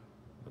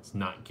 It's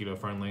not keto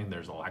friendly.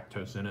 There's a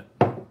lactose in it,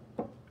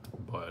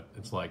 but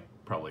it's like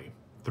probably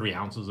 3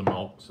 ounces of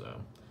milk, so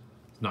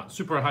it's not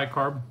super high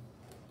carb.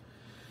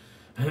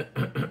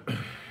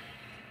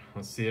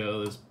 Let's see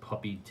how this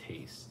puppy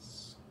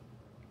tastes.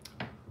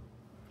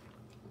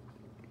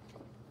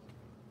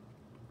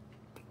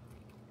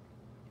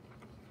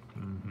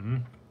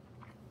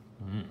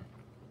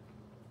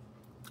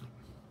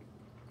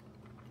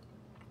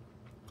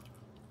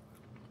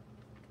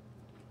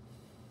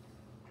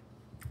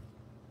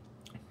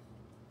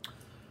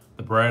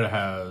 The bread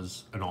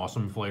has an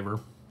awesome flavor.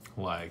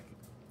 Like,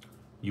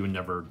 you would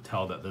never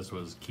tell that this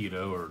was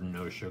keto or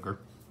no sugar.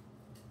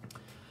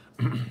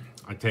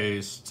 I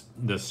taste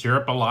the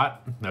syrup a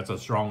lot. That's a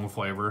strong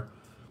flavor.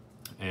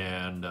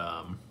 And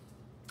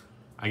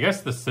I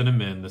guess the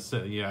cinnamon,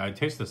 yeah, I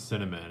taste the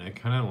cinnamon. It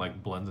kind of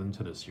like blends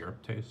into the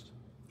syrup taste.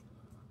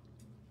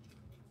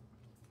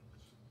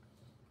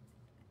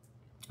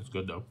 It's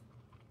good though.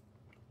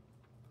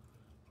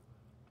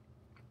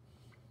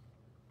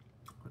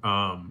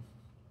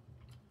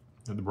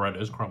 The bread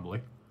is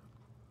crumbly.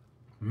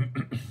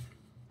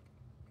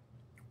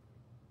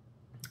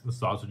 The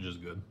sausage is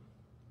good.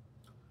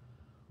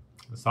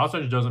 The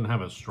sausage doesn't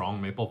have a strong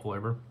maple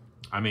flavor.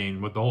 I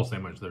mean, with the whole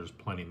sandwich, there's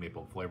plenty of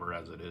maple flavor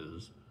as it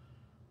is.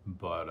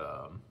 But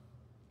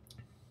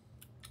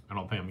I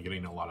don't think I'm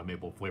getting a lot of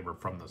maple flavor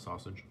from the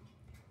sausage.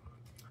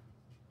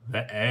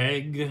 The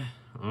egg,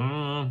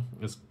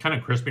 it's kind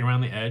of crispy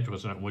around the edge,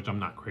 which I'm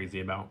not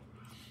crazy about.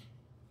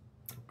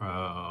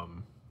 I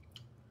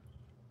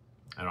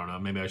don't know,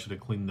 maybe I should have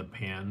cleaned the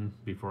pan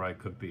before I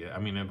cooked the egg. I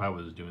mean, if I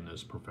was doing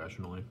this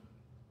professionally.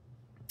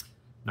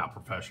 Not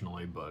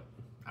professionally, but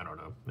I don't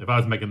know. If I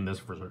was making this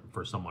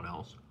for someone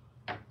else.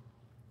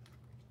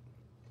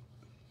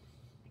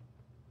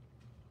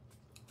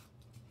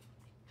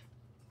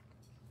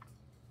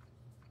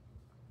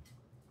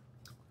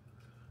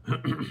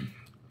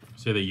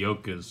 See, the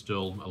yolk is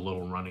still a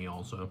little runny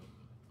also.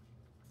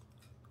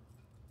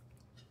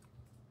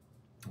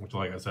 Which,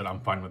 like I said, I'm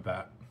fine with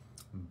that.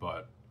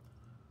 But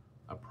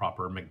a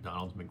proper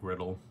McDonald's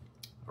McGriddle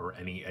or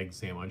any egg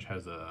sandwich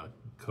has a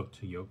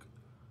cooked yolk.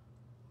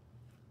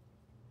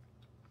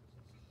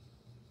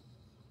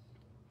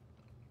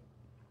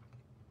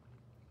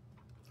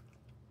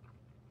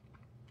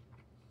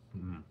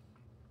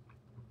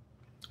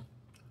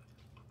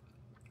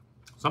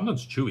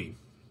 Something's chewy.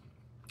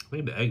 I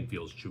think the egg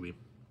feels chewy.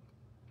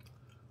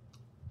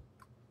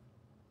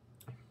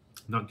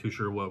 Not too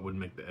sure what would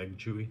make the egg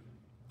chewy.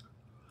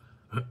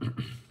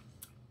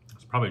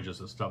 It's probably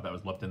just the stuff that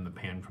was left in the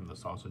pan from the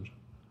sausage.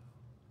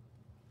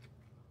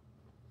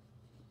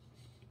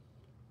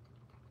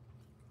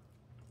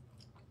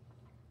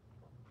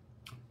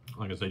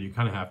 Like I said, you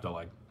kind of have to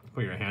like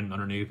put your hand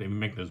underneath. If you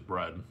make this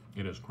bread,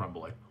 it is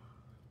crumbly.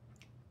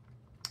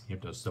 You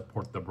have to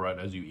support the bread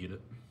as you eat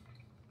it.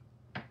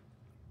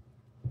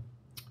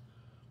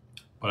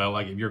 But I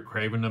like, if you're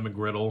craving a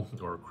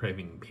McGriddle or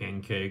craving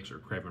pancakes or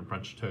craving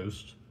French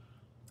toast,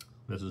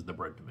 this is the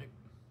bread to make.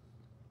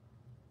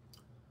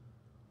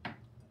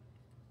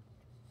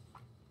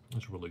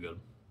 It's really good.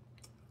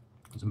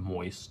 It's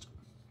moist,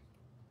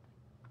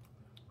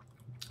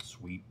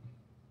 sweet.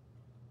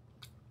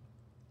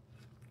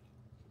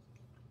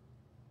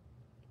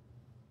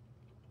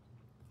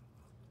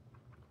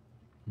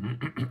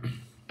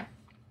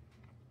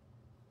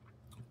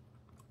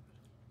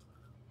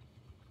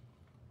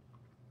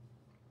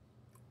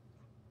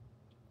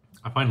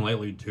 I find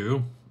lately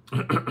too,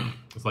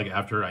 it's like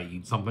after I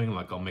eat something,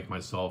 like I'll make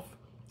myself,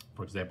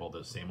 for example,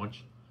 this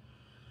sandwich.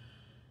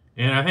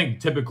 And I think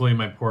typically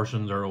my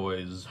portions are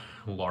always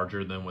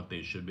larger than what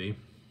they should be.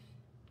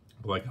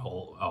 Like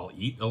I'll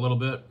eat a little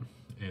bit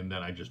and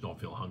then I just don't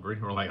feel hungry,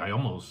 or like I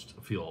almost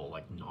feel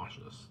like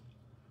nauseous.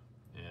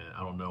 And I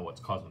don't know what's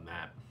causing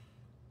that.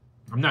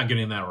 I'm not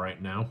getting that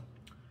right now.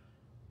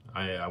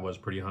 I was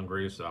pretty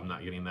hungry, so I'm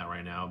not getting that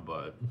right now,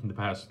 but in the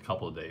past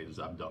couple of days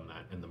I've done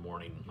that in the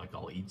morning. Like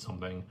I'll eat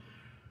something,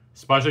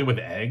 especially with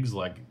eggs,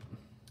 like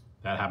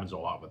that happens a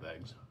lot with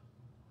eggs.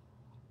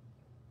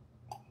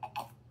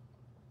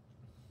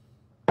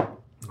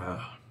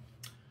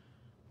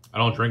 I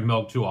don't drink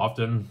milk too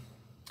often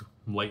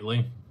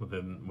lately,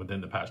 within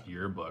the past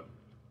year, but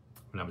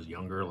when I was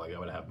younger, like I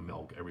would have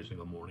milk every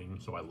single morning,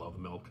 so I love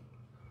milk.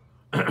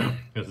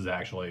 This is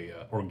actually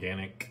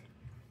organic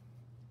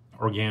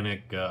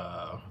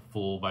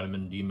full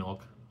vitamin D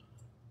milk.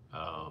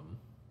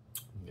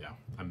 Yeah,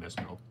 I miss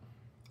milk.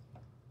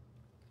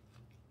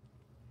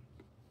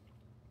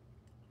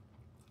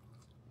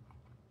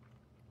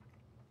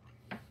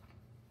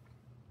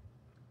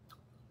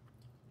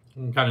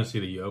 You can kind of see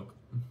the yolk.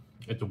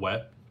 It's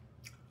wet.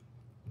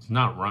 It's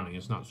not runny.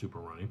 It's not super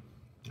runny.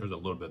 There's a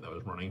little bit that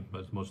was runny,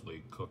 but it's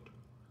mostly cooked.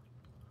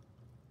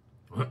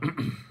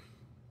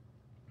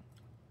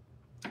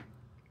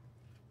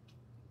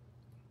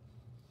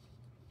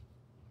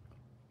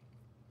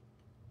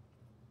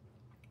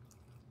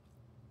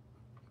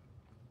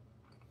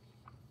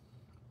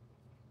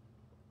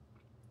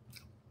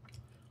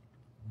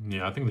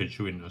 Yeah, I think the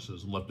chewiness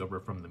is left over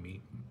from the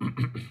meat.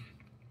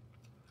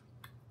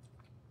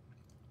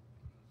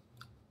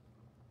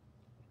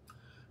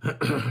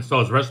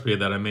 So this recipe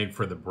that I made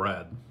for the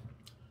bread,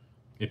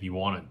 if you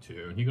wanted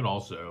to, you could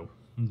also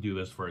do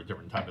this for a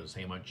different type of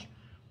sandwich.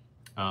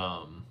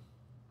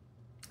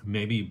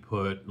 Maybe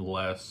put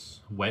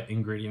less wet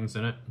ingredients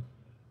in it,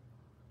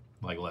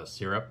 like less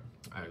syrup.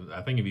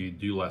 I think if you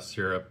do less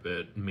syrup,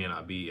 it may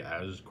not be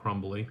as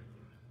crumbly.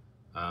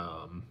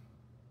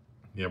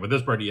 Yeah, with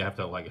this bread, you have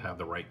to like have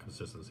the right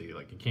consistency.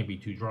 Like it can't be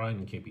too dry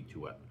and it can't be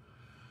too wet.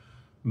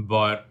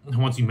 But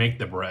once you make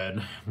the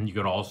bread, you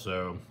could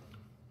also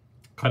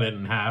cut it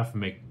in half,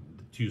 make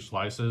 2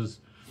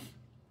 slices,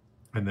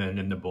 and then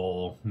in the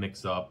bowl,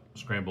 mix up,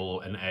 scramble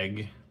an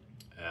egg.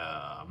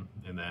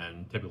 And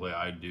then typically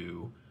I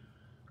do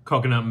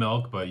coconut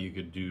milk, but you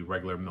could do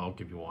regular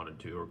milk if you wanted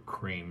to, or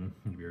cream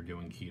if you're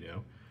doing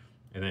keto.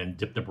 And then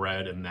dip the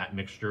bread in that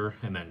mixture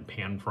and then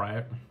pan fry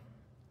it.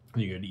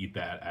 You could eat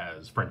that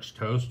as French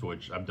toast,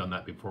 which I've done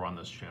that before on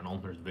this channel.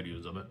 There's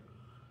videos of it.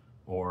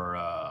 Or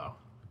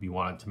if you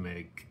wanted to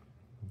make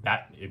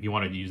that, if you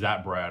wanted to use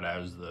that bread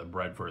as the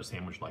bread for a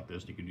sandwich like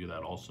this, you could do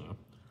that also.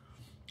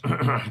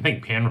 I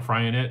think pan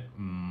frying it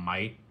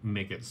might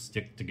make it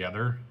stick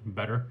together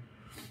better.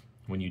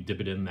 When you dip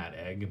it in that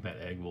egg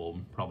will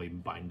probably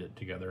bind it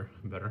together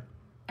better.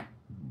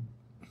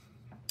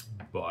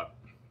 But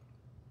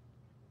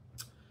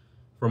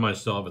for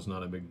myself, it's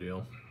not a big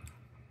deal.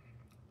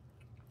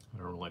 I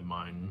don't really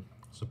mind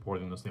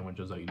supporting the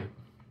sandwiches I eat it.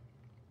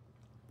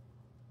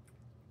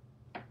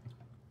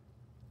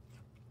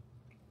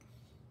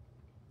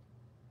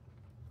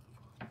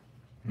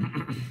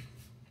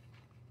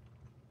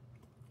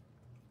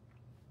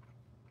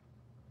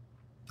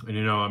 And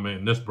you know, I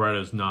mean, this bread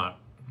is not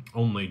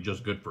only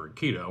just good for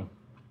keto.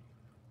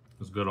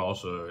 It's good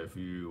also if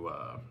you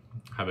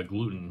have a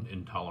gluten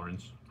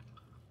intolerance.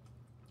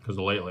 Because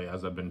lately,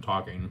 as I've been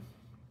talking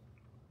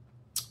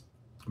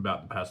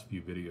about the past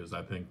few videos,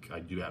 I think I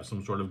do have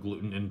some sort of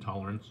gluten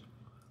intolerance.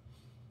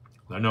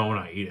 I know when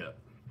I eat it,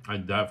 I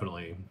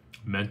definitely,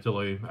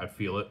 mentally, I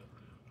feel it,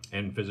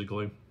 and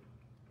physically.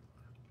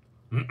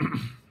 So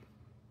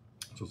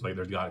it's like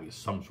there's got to be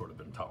some sort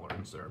of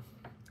intolerance there.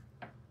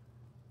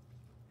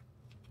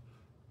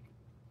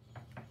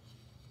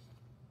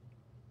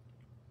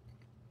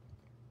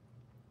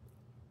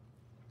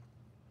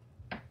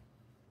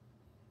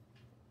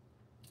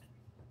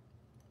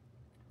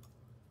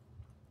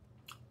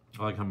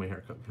 I like how my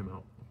haircut came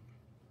out.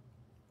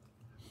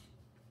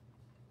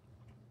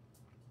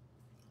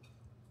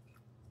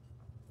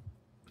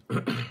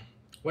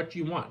 What do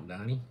you want,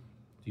 Donnie?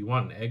 Do you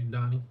want an egg,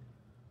 Donnie?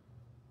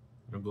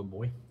 No good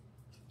boy.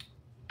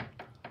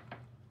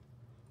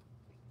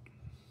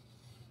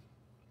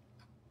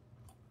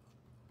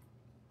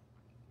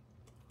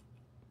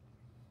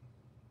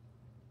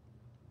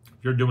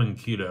 If you're doing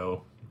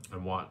keto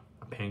and want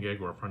a pancake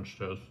or a French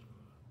toast,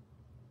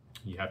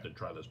 you have to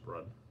try this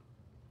bread.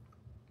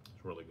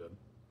 It's really good.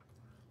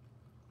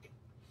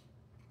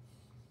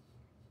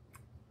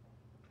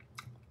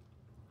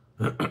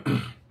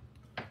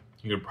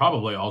 You could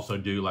probably also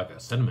do like a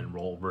cinnamon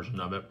roll version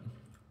of it.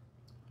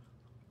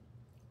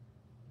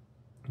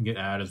 You can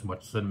add as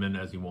much cinnamon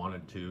as you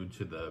wanted to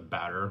the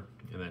batter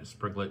and then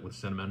sprinkle it with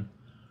cinnamon.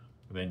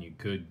 And then you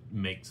could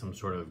make some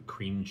sort of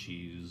cream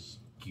cheese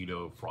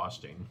keto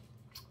frosting.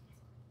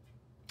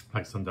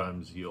 Like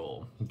sometimes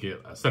you'll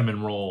get a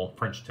cinnamon roll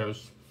French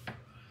toast.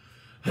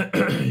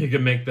 You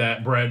can make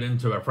that bread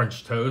into a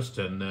French toast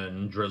and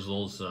then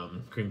drizzle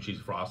some cream cheese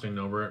frosting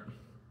over it.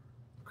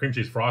 Cream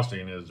cheese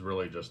frosting is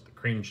really just the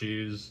cream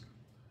cheese,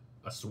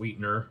 a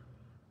sweetener,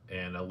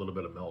 and a little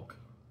bit of milk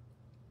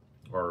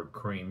or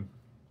cream.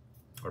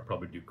 Or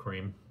probably do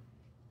cream,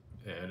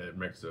 and it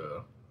makes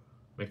a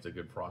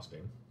good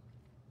frosting.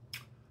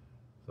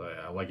 So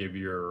yeah, like if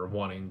you're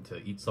wanting to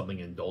eat something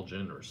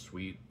indulgent or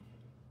sweet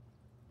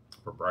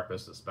for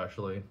breakfast,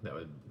 especially,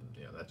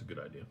 that's a good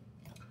idea.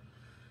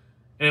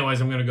 Anyways,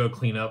 I'm gonna go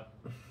clean up.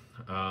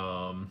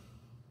 Thank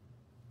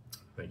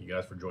you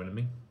guys for joining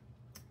me,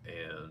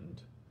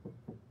 and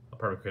I'll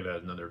probably create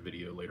another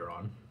video later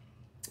on.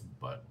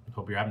 But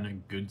hope you're having a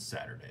good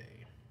Saturday.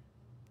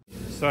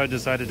 So I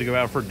decided to go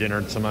out for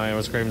dinner tonight. I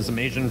was craving some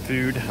Asian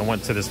food. I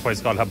went to this place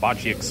called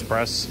Hibachi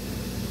Express.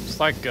 It's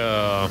like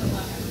a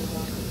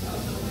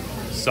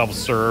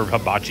self-serve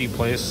hibachi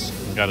place.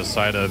 Got a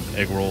side of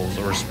egg rolls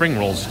or spring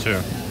rolls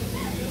too.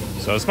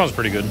 So it smells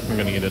pretty good. I'm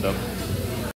gonna eat it up.